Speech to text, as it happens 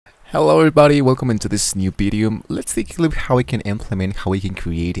Hello everybody, welcome into this new video. Let's take a look how we can how we can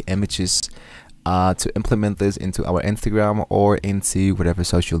create images to implement this into our Instagram or into whatever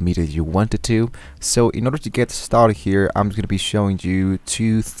social media you wanted to. So in order to get started here, I'm going to be showing you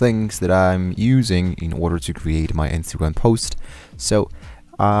two things that I'm using in order to create my Instagram post. So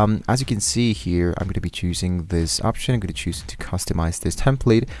as you can see here, I'm going to be choosing this option. I'm going to choose to customize this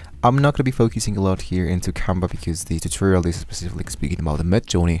template. I'm not going to be focusing a lot here into Canva because the tutorial is specifically speaking about the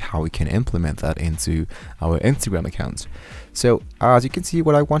MidJourney, how we can implement that into our Instagram accounts. So as you can see,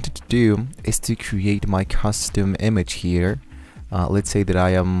 what I wanted to do is to create my custom image here. Let's say that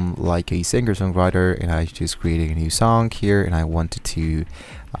I am like a singer-songwriter and I just created a new song here and I wanted to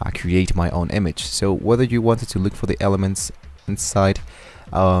create my own image. So whether you wanted to look for the elements inside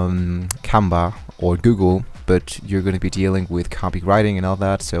Canva or Google, but you're going to be dealing with copywriting and all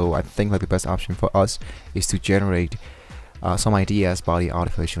that, so I think like the best option for us is to generate some ideas by the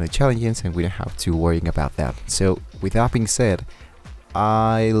artificial intelligence, and we don't have to worry about that. So with that being said,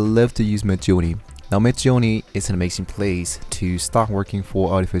 I love to use MidJourney. Now MidJourney is an amazing place to start working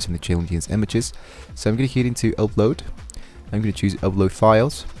for artificial intelligence images. So I'm going to hit into upload. I'm going to choose upload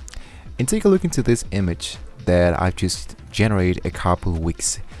files and take a look into this image that I've just generated a couple of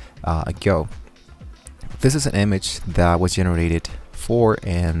weeks ago. This is an image that was generated for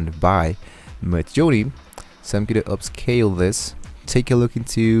and by MidJourney. So I'm going to upscale this, take a look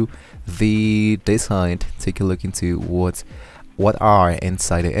into the design, take a look into what are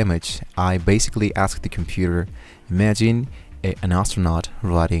inside the image. I basically asked the computer, imagine an astronaut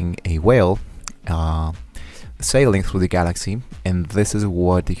riding a whale sailing through the galaxy, and this is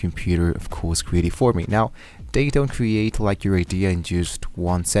what the computer of course created for me. Now they don't create like your idea in just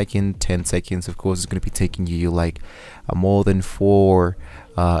 1 second, 10 seconds. Of course it's going to be taking you like more than 4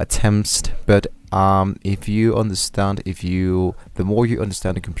 attempts, but if you understand, the more you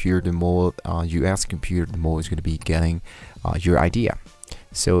understand the computer, the more you ask the computer, the more it's going to be getting your idea.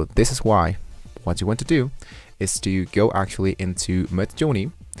 So this is why what you want to do is to go actually into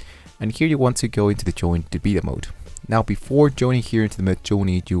MidJourney, and here you want to go into the join to beta mode. Now before joining here into the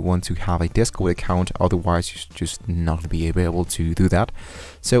MidJourney, you want to have a Discord account, otherwise you're just not going to be able to do that.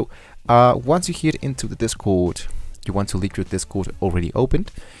 So once you hit into the Discord, you want to leave your Discord already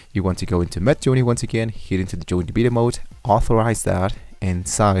opened. You want to go into MidJourney once again, hit into the join the beta mode, authorize that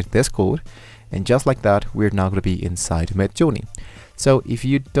inside Discord, and just like that, we're now going to be inside MidJourney. So if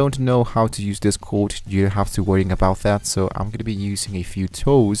you don't know how to use Discord, you don't have to worry about that. So I'm going to be using a few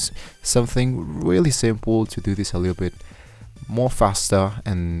tools, something really simple to do this a little bit more faster,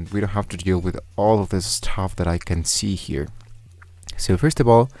 and we don't have to deal with all of this stuff that I can see here. So first of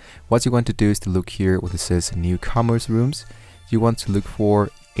all, what you want to do is to look here where it says newcomers rooms. You want to look for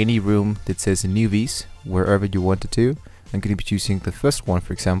any room that says newbies wherever you want it to. I'm going to be choosing the first one,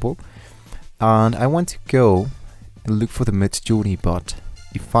 for example, and I want to go and look for the MidJourney bot.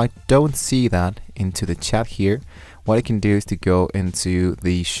 If I don't see that into the chat here, what I can do is to go into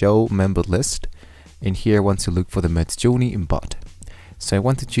the show member list, and here I want to look for the MidJourney bot. So I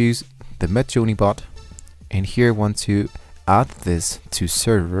want to choose the MidJourney bot, and here I want to add this to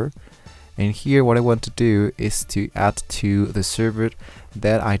server, and here what I want to do is to add to the server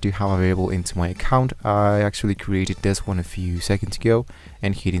that I do have available into my account. I actually created this one a few seconds ago,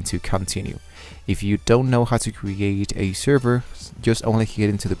 and hit into continue. If you don't know how to create a server, just only hit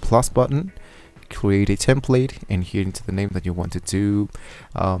into the plus button, create a template, and hit into the name that you wanted to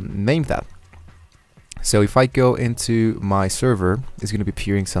name that. So if I go into my server, it's going to be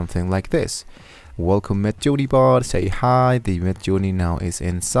appearing something like this. Welcome MidJourney bot, say hi. The MidJourney now is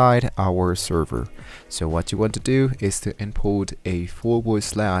inside our server. So what you want to do is to import a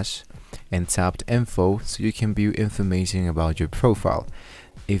 / and tap info so you can view information about your profile.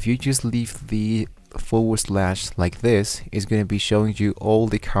 If you just leave the / like this, it's going to be showing you all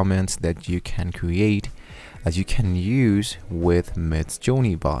the comments that you can create, as you can use with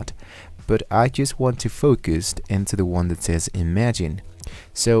MidJourney bot. But I just want to focus into the one that says imagine.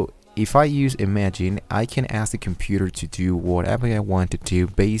 So if I use imagine, I can ask the computer to do whatever I want to do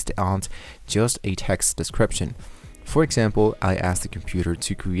based on just a text description. For example, I asked the computer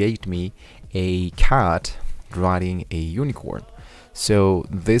to create me a cat riding a unicorn. So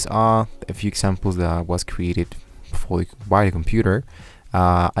these are a few examples that was created by the computer.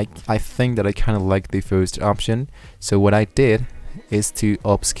 I think that I kind of like the first option. So what I did is to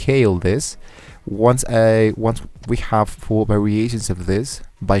upscale this. Once we have 4 variations of this,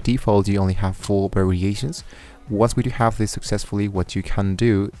 by default you only have 4 variations. Once we do have this successfully, what you can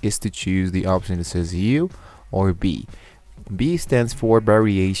do is to choose the option that says U or B. B stands for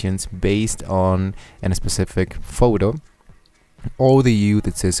variations based on a specific photo, or the U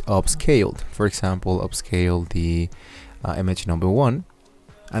that says upscaled. For example, upscale the image number 1,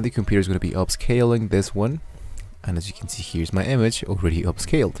 and the computer is going to be upscaling this one. And as you can see, here's my image already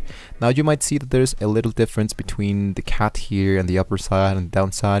upscaled. Now you might see that there's a little difference between the cat here and the upper side and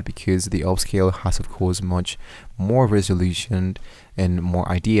downside, because the upscale has of course much more resolution and more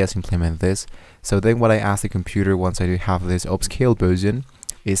ideas implement this. So then what I ask the computer once I do have this upscale version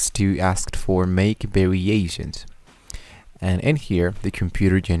is to ask for make variations. And in here the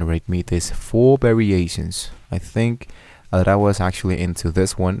computer generate me this 4 variations. I think that I was actually into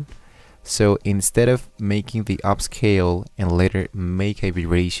this one. So instead of making the upscale and later make a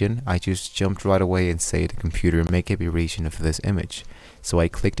variation, I just jumped right away and say to the computer make a variation of this image. So I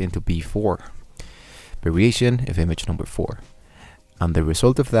clicked into B4, variation of image number 4, and the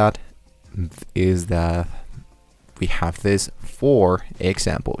result of that is that we have this 4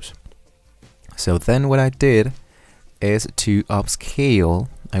 examples. So then what I did is to upscale.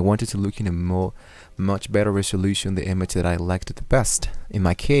 I wanted to look in a much better resolution the image that I liked the best. In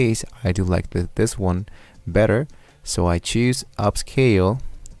my case, I do like this one better, so I choose upscale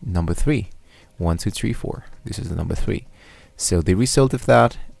number 3. 1 2 3 4. This is the number 3. So the result of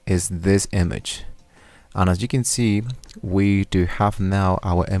that is this image, and as you can see, we do have now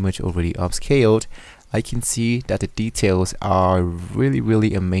our image already upscaled. I can see that the details are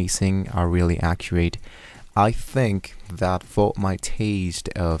really amazing, are really accurate. I think that for my taste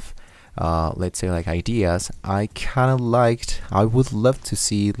of let's say like ideas, I kind of liked, I would love to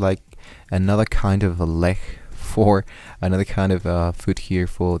see like another kind of a leg for another kind of foot here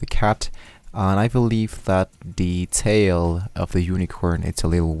for the cat, and I believe that the tail of the unicorn, it's a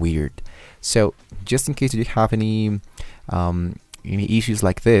little weird. So just in case you have any issues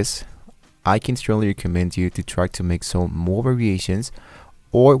like this, I can strongly recommend you to try to make some more variations.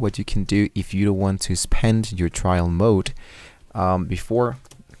 Or what you can do, if you don't want to spend your trial mode, before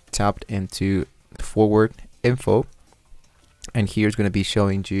tap into forward info, and here's going to be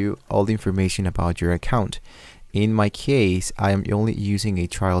showing you all the information about your account. In my case, I am only using a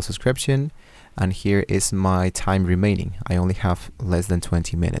trial subscription, and here is my time remaining. I only have less than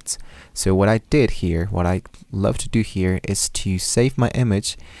 20 minutes. So what I did here, what I love to do here, is to save my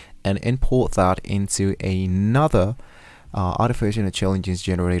image and import that into another artificial intelligence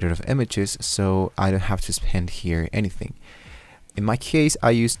generator of images, so I don't have to spend here anything. In my case,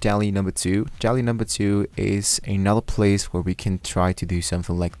 I use DALL-E number 2. DALL-E number 2 is another place where we can try to do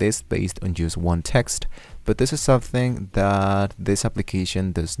something like this based on just one text, but this is something that this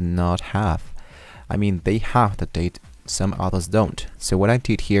application does not have. I mean, they have the date, some others don't. So what I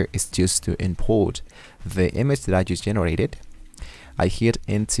did here is just to import the image that I just generated. I hit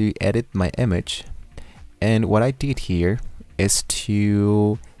into edit my image, and what I did here is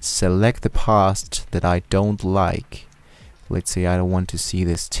to select the part that I don't like. Let's say I don't want to see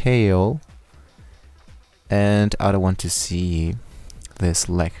this tail, and I don't want to see this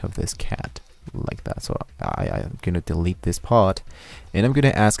leg of this cat like that. So I'm gonna delete this part, and I'm gonna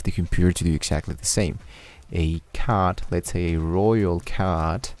ask the computer to do exactly the same. A cat, let's say a royal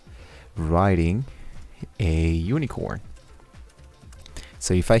cat riding a unicorn.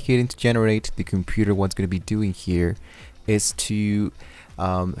 So if I hit into generate, the computer, what's going to be doing here is to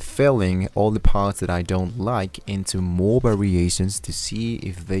filling all the parts that I don't like into more variations to see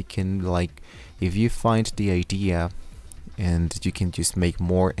if they can, like, if you find the idea and you can just make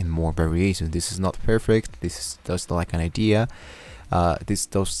more and more variations. This is not perfect, this is just like an idea. This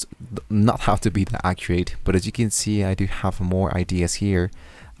does not have to be that accurate, but as you can see, I do have more ideas here.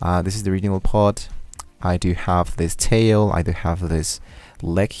 This is the original part. I do have this tail, I do have this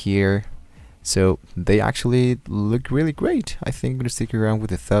leg here, so they actually look really great. I think I'm gonna stick around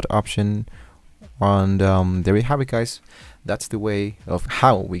with the third option, and there we have it, guys. That's the way of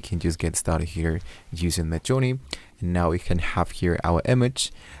how we can just get started here using MidJourney. And now we can have here our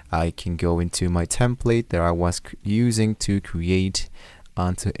image. I can go into my template that I was using to create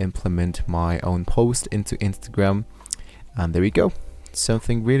and to implement my own post into Instagram, and there we go.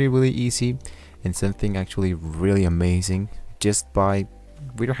 Something really easy and something actually really amazing, just by,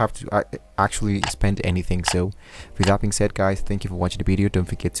 we don't have to actually spend anything. So with that being said, guys, thank you for watching the video. Don't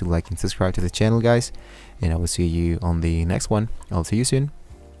forget to like and subscribe to the channel, guys, and I will see you on the next one. I'll see you soon.